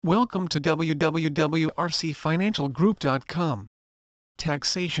Welcome to www.rcfinancialgroup.com.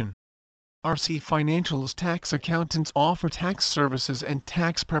 Taxation. RC Financial's tax accountants offer tax services and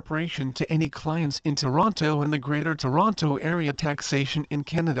tax preparation to any clients in Toronto and the Greater Toronto Area. Taxation in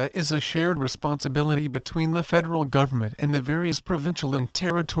Canada is a shared responsibility between the federal government and the various provincial and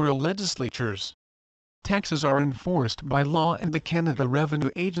territorial legislatures. Taxes are enforced by law, and the Canada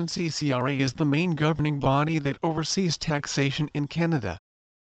Revenue Agency (CRA) is the main governing body that oversees taxation in Canada.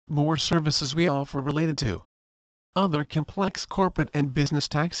 More services we offer related to other complex corporate and business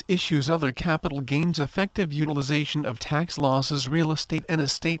tax issues, other capital gains, effective utilization of tax losses, real estate and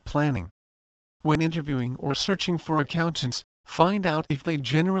estate planning. When interviewing or searching for accountants, find out if they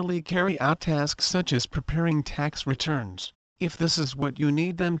generally carry out tasks such as preparing tax returns, if this is what you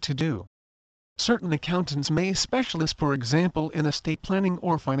need them to do. Certain accountants may specialize, for example, in estate planning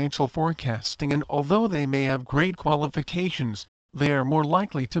or financial forecasting, and although they may have great qualifications, they are more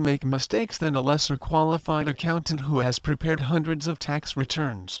likely to make mistakes than a lesser qualified accountant who has prepared hundreds of tax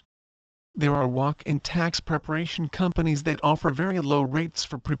returns. There are walk-in tax preparation companies that offer very low rates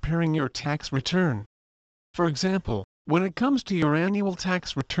for preparing your tax return. For example, when it comes to your annual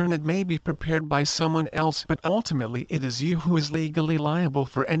tax return, it may be prepared by someone else, but ultimately it is you who is legally liable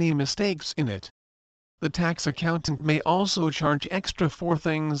for any mistakes in it. The tax accountant may also charge extra for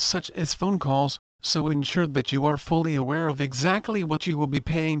things such as phone calls, so ensure that you are fully aware of exactly what you will be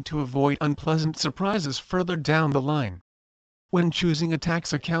paying to avoid unpleasant surprises further down the line. When choosing a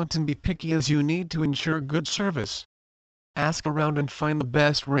tax accountant, be picky as you need to ensure good service. Ask around and find the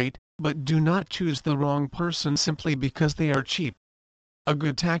best rate, but do not choose the wrong person simply because they are cheap. A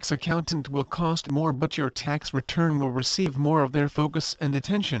good tax accountant will cost more, but your tax return will receive more of their focus and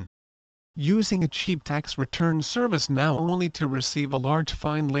attention. Using a cheap tax return service now only to receive a large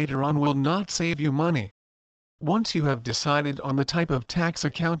fine later on will not save you money. Once you have decided on the type of tax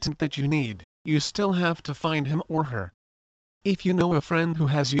accountant that you need, you still have to find him or her. If you know a friend who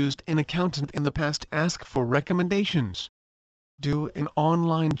has used an accountant in the past, ask for recommendations. Do an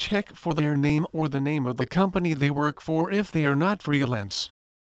online check for their name or the name of the company they work for if they are not freelance.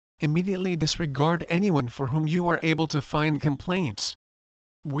 Immediately disregard anyone for whom you are able to find complaints.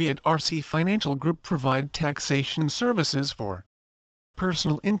 We at RC Financial Group provide taxation services for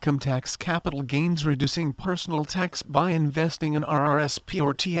personal income tax, capital gains, reducing personal tax by investing in RRSP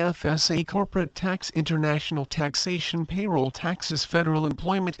or TFSA, corporate tax, international taxation, payroll taxes, federal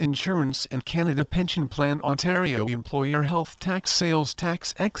employment insurance and Canada Pension Plan, Ontario employer health tax, sales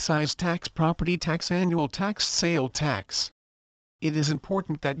tax, excise tax, property tax, annual tax, sale tax. It is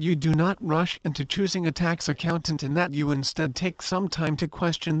important that you do not rush into choosing a tax accountant, and that you instead take some time to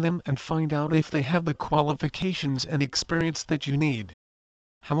question them and find out if they have the qualifications and experience that you need.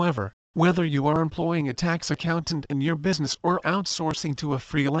 However, whether you are employing a tax accountant in your business or outsourcing to a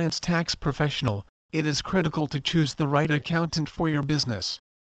freelance tax professional, it is critical to choose the right accountant for your business.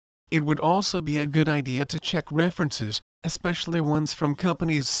 It would also be a good idea to check references, especially ones from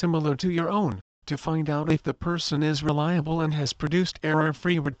companies similar to your own, to find out if the person is reliable and has produced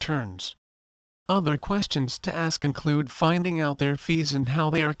error-free returns. Other questions to ask include finding out their fees and how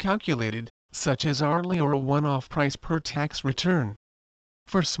they are calculated, such as hourly or a one-off price per tax return.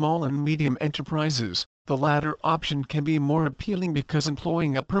 For small and medium enterprises, the latter option can be more appealing because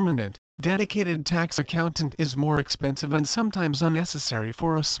employing a permanent, dedicated tax accountant is more expensive and sometimes unnecessary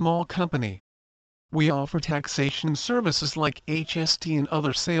for a small company. We offer taxation services like HST and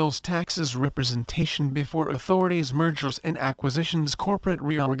other sales taxes, representation before authorities, mergers and acquisitions, corporate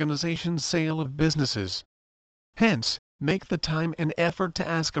reorganizations, sale of businesses. Hence, make the time and effort to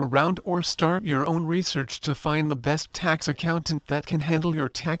ask around or start your own research to find the best tax accountant that can handle your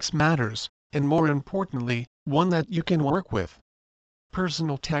tax matters, and more importantly, one that you can work with.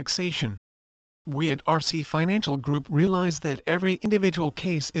 Personal taxation. We at RC Financial Group realize that every individual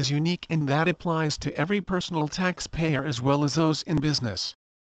case is unique, and that applies to every personal taxpayer as well as those in business.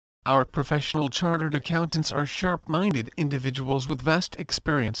 Our professional chartered accountants are sharp-minded individuals with vast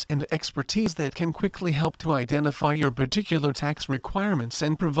experience and expertise that can quickly help to identify your particular tax requirements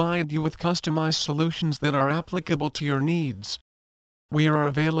and provide you with customized solutions that are applicable to your needs. We are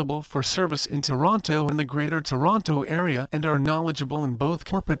available for service in Toronto and the Greater Toronto Area and are knowledgeable in both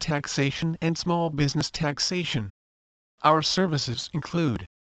corporate taxation and small business taxation. Our services include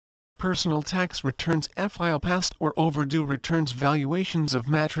personal tax returns, file past or overdue returns, valuations of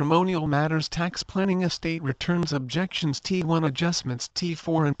matrimonial matters, tax planning, estate returns, objections, T1 adjustments,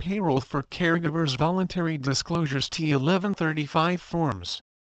 T4 and payroll for caregivers, voluntary disclosures, T1135 forms.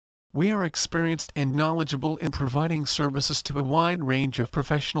 We are experienced and knowledgeable in providing services to a wide range of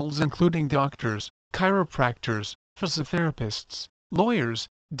professionals including doctors, chiropractors, physiotherapists, lawyers,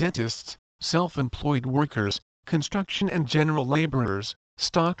 dentists, self-employed workers, construction and general laborers,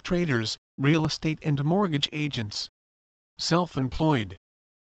 stock traders, real estate and mortgage agents. Self-employed.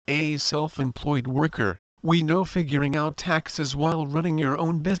 A self-employed worker, we know figuring out taxes while running your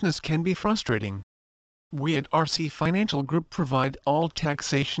own business can be frustrating. We at RC Financial Group provide all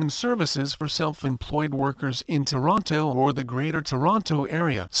taxation services for self-employed workers in Toronto or the Greater Toronto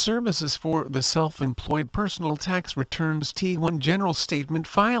Area. Services for the self-employed: personal tax returns, T1 general statement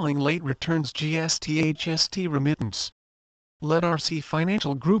filing, late returns, GST, HST remittance. Let RC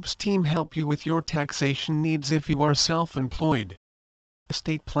Financial Group's team help you with your taxation needs if you are self-employed.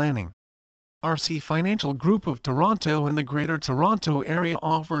 Estate planning. RC Financial Group of Toronto and the Greater Toronto Area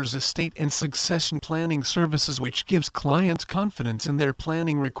offers estate and succession planning services which gives clients confidence in their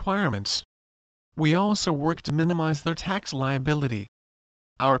planning requirements. We also work to minimize their tax liability.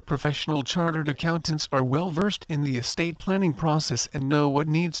 Our professional chartered accountants are well versed in the estate planning process and know what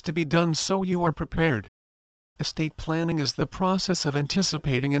needs to be done so you are prepared. Estate planning is the process of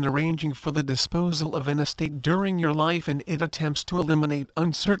anticipating and arranging for the disposal of an estate during your life, and it attempts to eliminate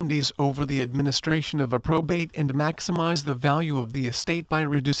uncertainties over the administration of a probate and maximize the value of the estate by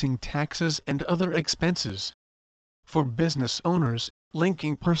reducing taxes and other expenses. For business owners,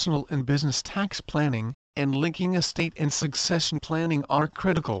 linking personal and business tax planning and linking estate and succession planning are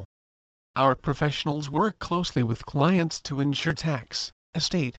critical. Our professionals work closely with clients to ensure tax,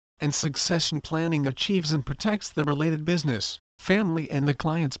 estate, and succession planning achieves and protects the related business, family and the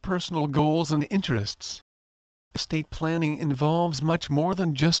client's personal goals and interests. Estate planning involves much more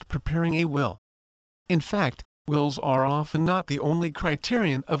than just preparing a will. In fact, wills are often not the only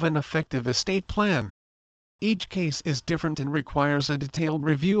criterion of an effective estate plan. Each case is different and requires a detailed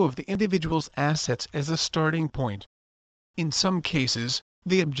review of the individual's assets as a starting point. In some cases,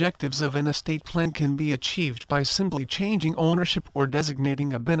 the objectives of an estate plan can be achieved by simply changing ownership or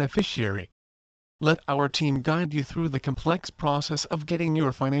designating a beneficiary. Let our team guide you through the complex process of getting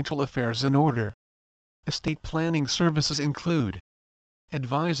your financial affairs in order. Estate planning services include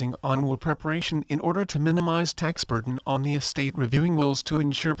advising on will preparation in order to minimize tax burden on the estate, reviewing wills to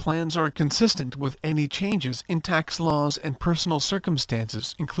ensure plans are consistent with any changes in tax laws and personal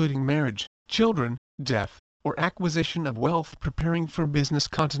circumstances including marriage, children, death, or acquisition of wealth, preparing for business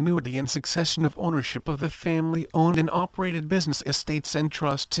continuity and succession of ownership of the family-owned and operated business estates and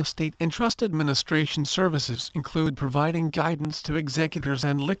trusts. Estate and trust administration services include providing guidance to executors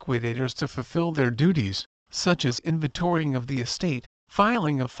and liquidators to fulfill their duties, such as inventorying of the estate,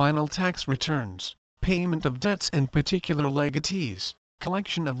 filing of final tax returns, payment of debts and particular legatees,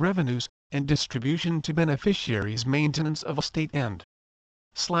 collection of revenues, and distribution to beneficiaries, maintenance of estate and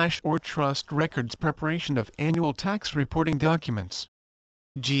or trust records, preparation of annual tax reporting documents.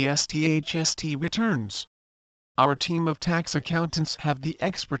 GST HST returns. Our team of tax accountants have the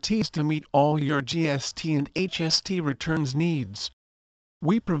expertise to meet all your GST and HST returns needs.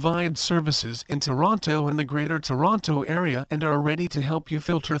 We provide services in Toronto and the Greater Toronto Area and are ready to help you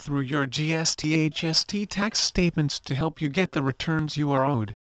filter through your GST HST tax statements to help you get the returns you are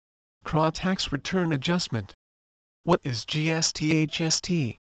owed. CRA tax return adjustment. What is GST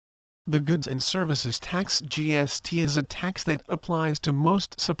HST? The Goods and Services Tax. GST is a tax that applies to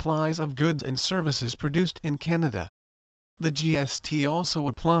most supplies of goods and services produced in Canada. The GST also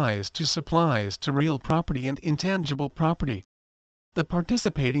applies to supplies to real property and intangible property. The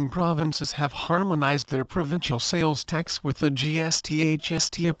participating provinces have harmonized their provincial sales tax with the GST.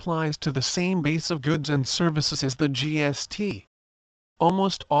 HST applies to the same base of goods and services as the GST.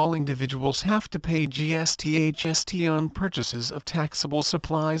 Almost all individuals have to pay GST HST on purchases of taxable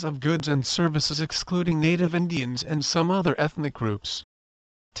supplies of goods and services excluding Native Indians and some other ethnic groups.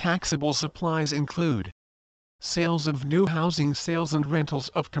 Taxable supplies include sales of new housing, sales and rentals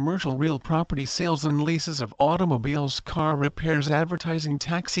of commercial real property, sales and leases of automobiles, car repairs, advertising,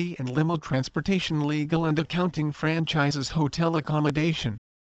 taxi and limo transportation, legal and accounting, franchises, hotel accommodation.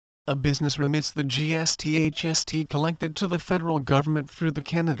 A business remits the GST HST collected to the federal government through the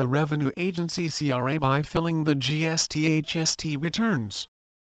Canada Revenue Agency (CRA) by filling the GST HST returns.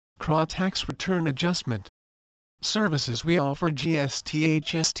 CRA tax return adjustment. Services we offer: GST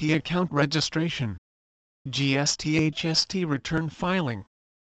HST account registration, GST HST return filing,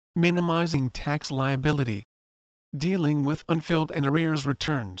 minimizing tax liability, dealing with unfilled and arrears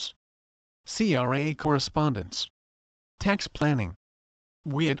returns, CRA correspondence, tax planning.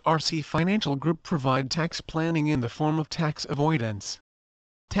 We at RC Financial Group provide tax planning in the form of tax avoidance.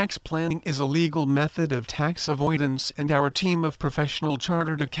 Tax planning is a legal method of tax avoidance, and our team of professional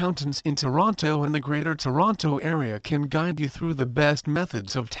chartered accountants in Toronto and the Greater Toronto Area can guide you through the best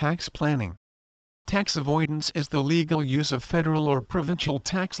methods of tax planning. Tax avoidance is the legal use of federal or provincial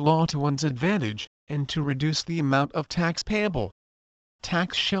tax law to one's advantage, and to reduce the amount of tax payable.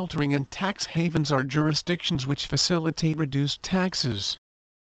 Tax sheltering and tax havens are jurisdictions which facilitate reduced taxes.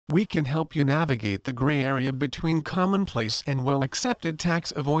 We can help you navigate the gray area between commonplace and well-accepted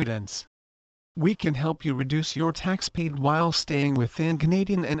tax avoidance. We can help you reduce your tax paid while staying within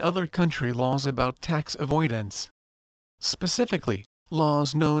Canadian and other country laws about tax avoidance. Specifically,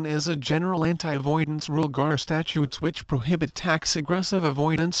 laws known as a General Anti-Avoidance Rule (GAR) statutes which prohibit tax-aggressive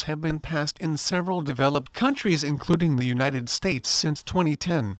avoidance have been passed in several developed countries including the United States since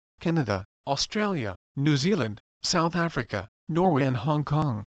 2010, Canada, Australia, New Zealand, South Africa, Norway and Hong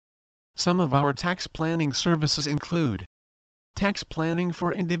Kong. Some of our tax planning services include tax planning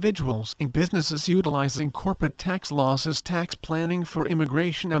for individuals and businesses utilizing corporate tax laws as tax planning for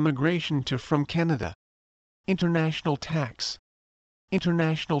immigration to from Canada. International tax.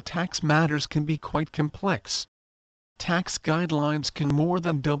 International tax matters can be quite complex. Tax guidelines can more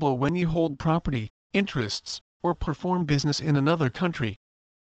than double when you hold property, interests, or perform business in another country.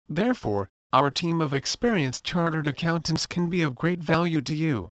 Therefore, our team of experienced chartered accountants can be of great value to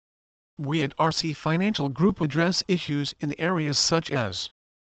you. We at RC Financial Group address issues in areas such as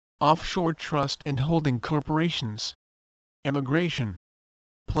offshore trust and holding corporations, immigration,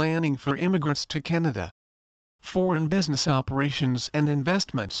 planning for immigrants to Canada, foreign business operations and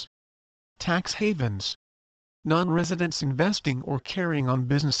investments, tax havens, non-residents investing or carrying on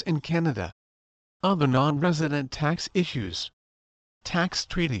business in Canada, other non-resident tax issues, tax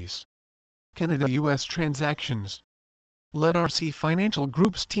treaties, Canada-US transactions. Let RC Financial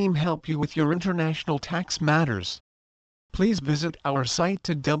Group's team help you with your international tax matters. Please visit our site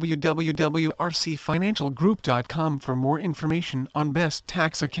to www.rcfinancialgroup.com for more information on best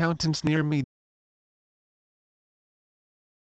tax accountants near me.